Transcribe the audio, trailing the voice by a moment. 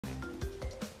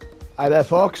Hi there,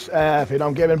 folks.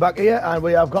 Phenom Gaming back here, and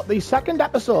we have got the second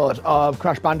episode of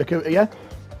Crash Bandicoot here.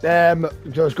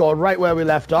 Just going right where we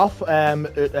left off,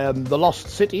 the Lost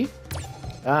City.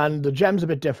 And the gem's a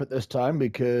bit different this time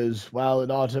because, well, in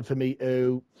order for me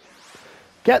to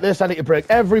get this, I need to break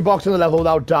every box in the level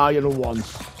without dying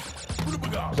once.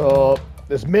 So,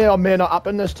 this may or may not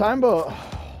happen this time, but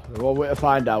we'll wait to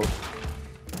find out.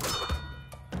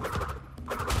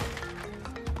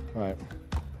 Right.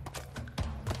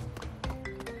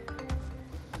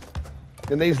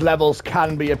 And these levels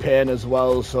can be a pain as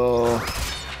well, so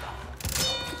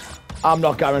I'm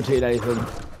not guaranteeing anything.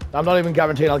 I'm not even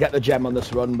guaranteeing I'll get the gem on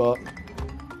this run, but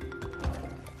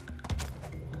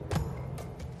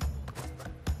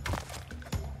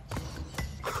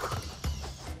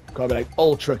gotta be like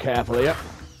ultra careful here.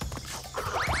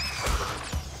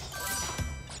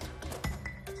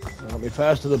 Got me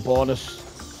first to the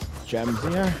bonus gems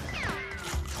here.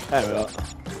 There we go.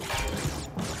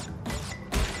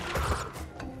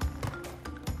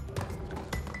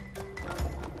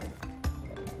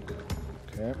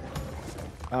 Okay.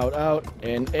 Out, out,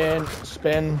 in,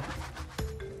 spin.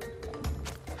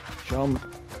 Jump,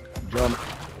 jump.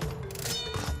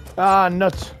 Ah,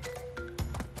 nuts.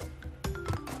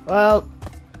 Well,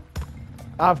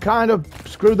 I've kind of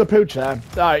screwed the pooch there.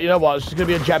 Alright, you know what? It's just going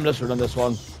to be a gemless run on this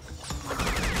one.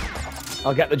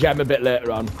 I'll get the gem a bit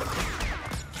later on.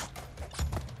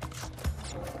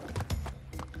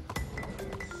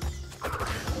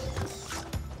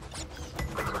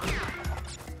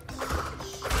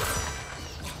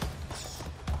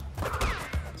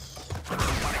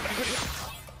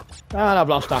 And I've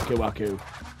lost Aku Waku.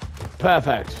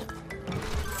 Perfect.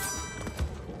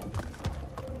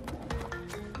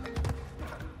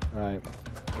 Right.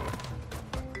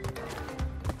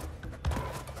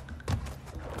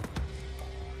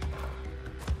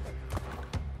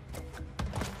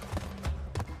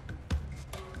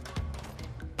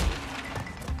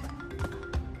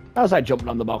 I was like jumping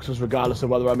on the boxes regardless of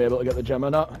whether I'm able to get the gem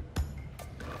or not.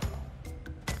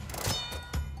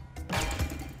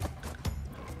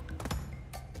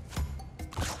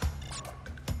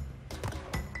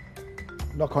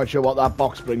 Not quite sure what that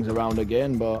box brings around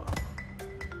again, but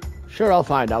sure, I'll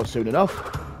find out soon enough.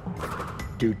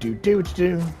 Do do do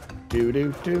do do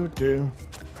do do do.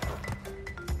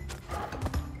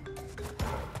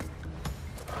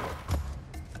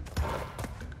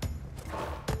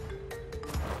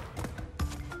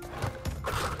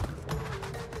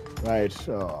 Right,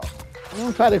 so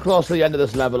I'm fairly close to the end of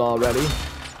this level already.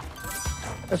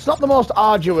 It's not the most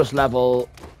arduous level,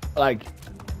 like,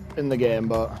 in the game,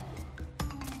 but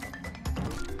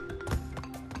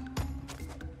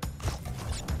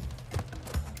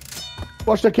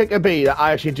watch the kicker be that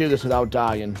I actually do this without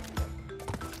dying.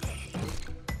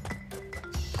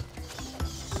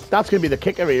 That's going to be the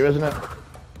kicker here, isn't it?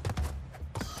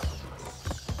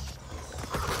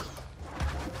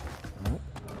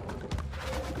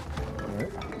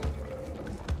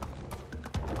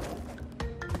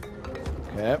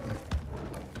 Okay.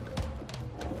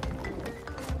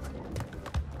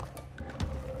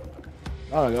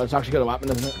 Oh my god, it's actually going to happen,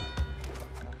 isn't it?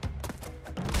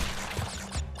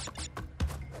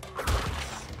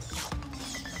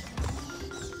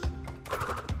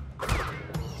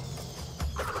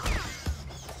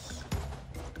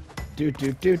 Do.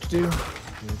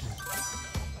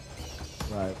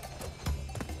 Right.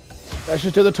 Let's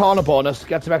just do the Tawna bonus,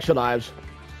 get some extra lives.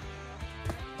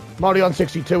 I'm already on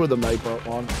 62 of them, mate, but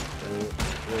 1, 2, 3,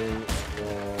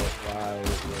 4, 5,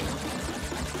 6.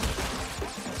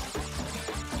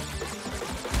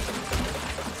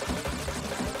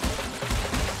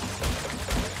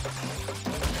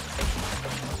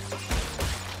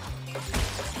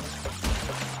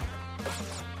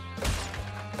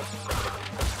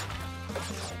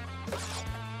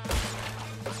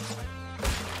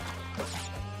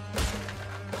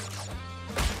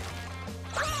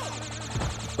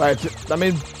 Right, I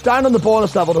mean, down on the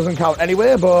bonus level doesn't count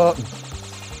anyway, but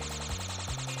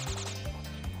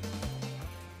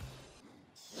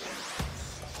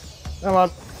come on,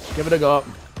 give it a go.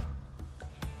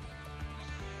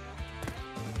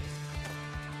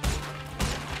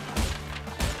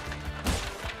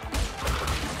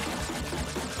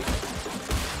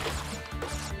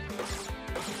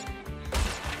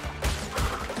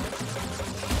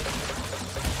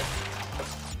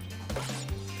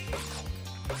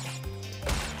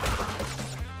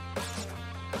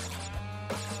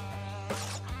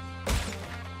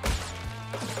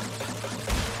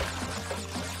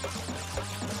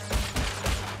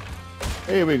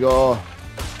 Here we go.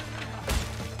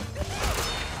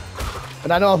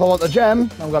 And I know if I want the gem, I'm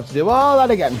going to have to do all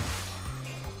that again.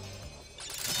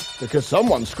 Because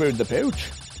someone screwed the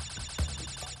pooch.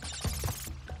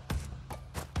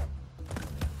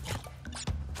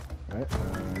 Right.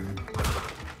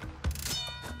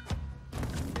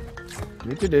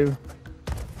 Do.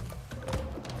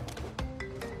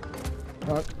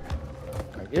 Oh,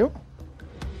 thank you.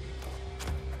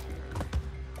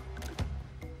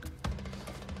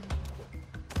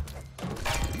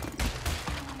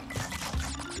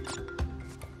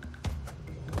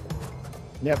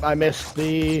 Yep, I missed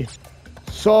the...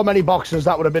 So many boxes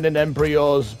that would have been in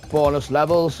Embryo's bonus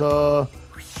level, so...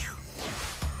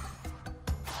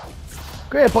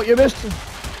 Great, but you missed...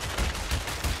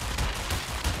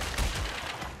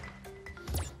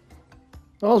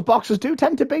 Those boxes do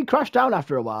tend to be crashed down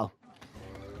after a while.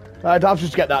 I'll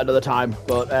just get that another time,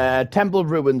 but Temple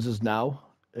Ruins is now,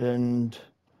 and...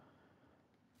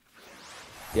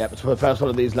 Yep, it's for the first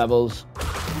one of these levels.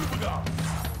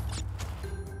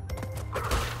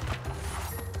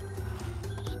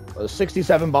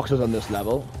 67 boxes on this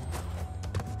level.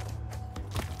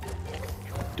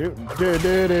 Do.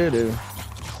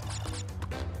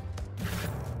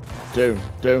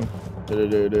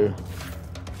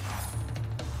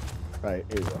 Right,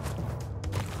 here we go.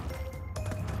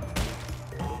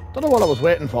 Don't know what I was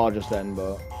waiting for just then,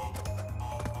 but...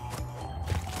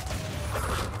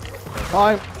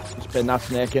 Fine. Spin that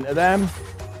snake into them.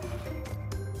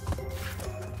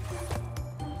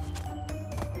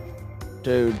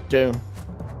 Dude.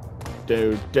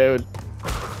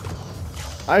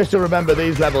 I used to remember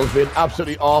these levels being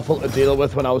absolutely awful to deal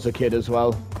with when I was a kid as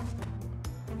well.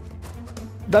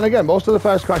 Then again, most of the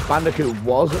first Crash Bandicoot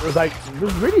was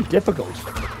really difficult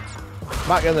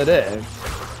back in the day.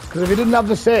 Because if you didn't have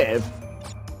the save,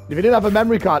 if you didn't have a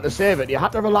memory card to save it, you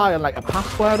had to rely on like a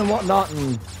password and whatnot,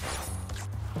 and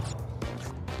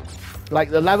like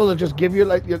the level would just give you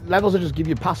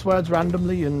passwords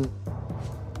randomly, and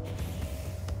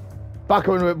back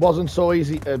when it wasn't so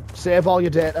easy to save all your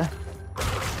data.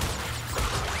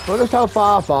 But just how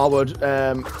far forward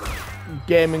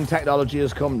gaming technology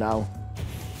has come now.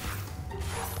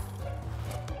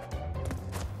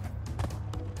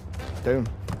 Do.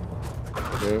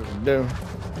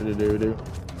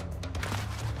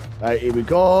 Right, here we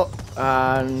go,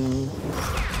 and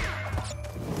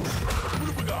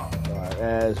right,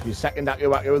 there's the second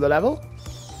Aku of the level.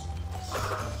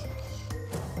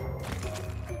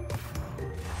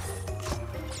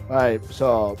 Right,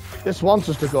 so this wants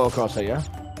us to go across here.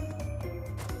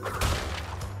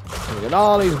 We get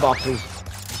all these boxes.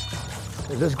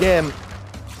 This game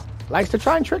likes to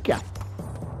try and trick you.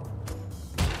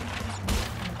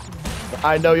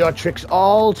 I know your tricks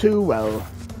all too well.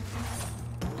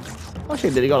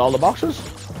 Actually, did he got all the boxes?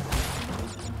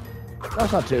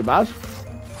 That's not too bad.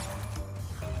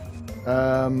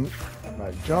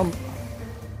 Right, jump.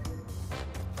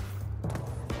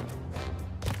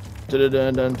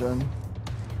 Dun.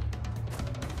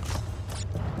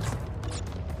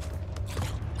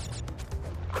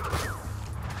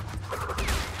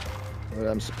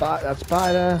 That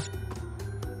spider.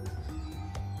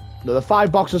 Another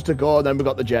 5 boxes to go, and then we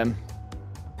got the gem.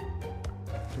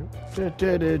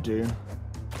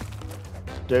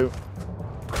 Do.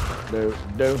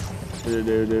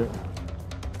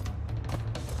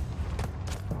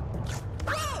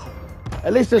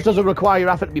 At least this doesn't require your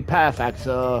effort to be perfect,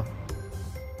 so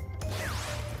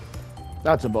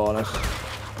that's a bonus.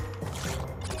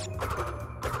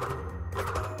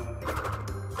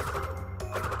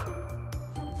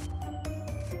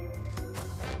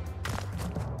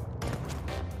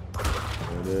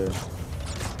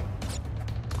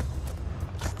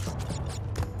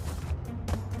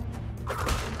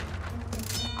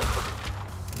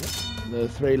 The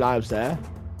 3 lives there.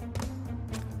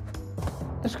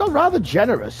 It's got rather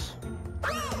generous.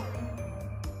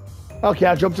 Okay,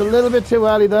 I jumped a little bit too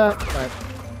early there. Right.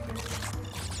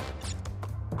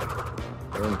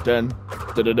 Dun.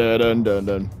 Right, and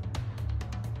then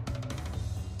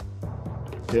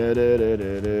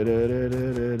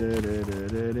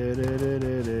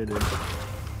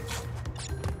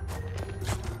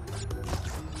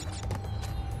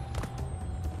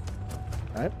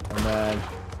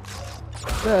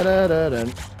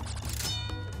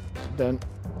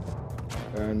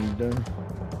dun.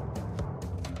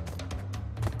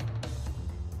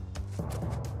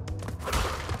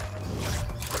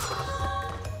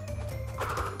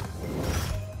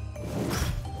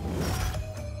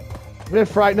 A bit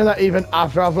frightening that even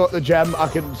after I've got the gem, I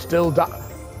can still die.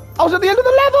 I was at the end of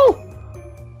the level!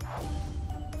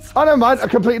 Oh, never mind. I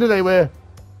completed it anyway.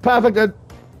 Perfect.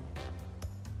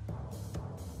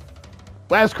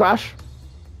 Where's Crash?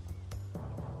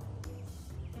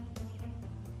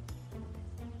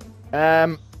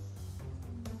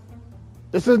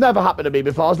 This has never happened to me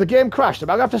before. Has the game crashed? Am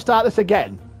I going to have to start this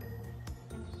again?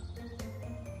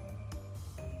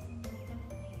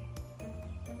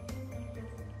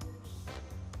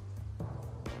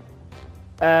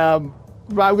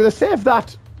 Right, I'm going to save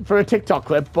that for a TikTok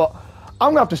clip, but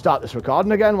I'm going to have to start this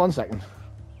recording again. 1 second.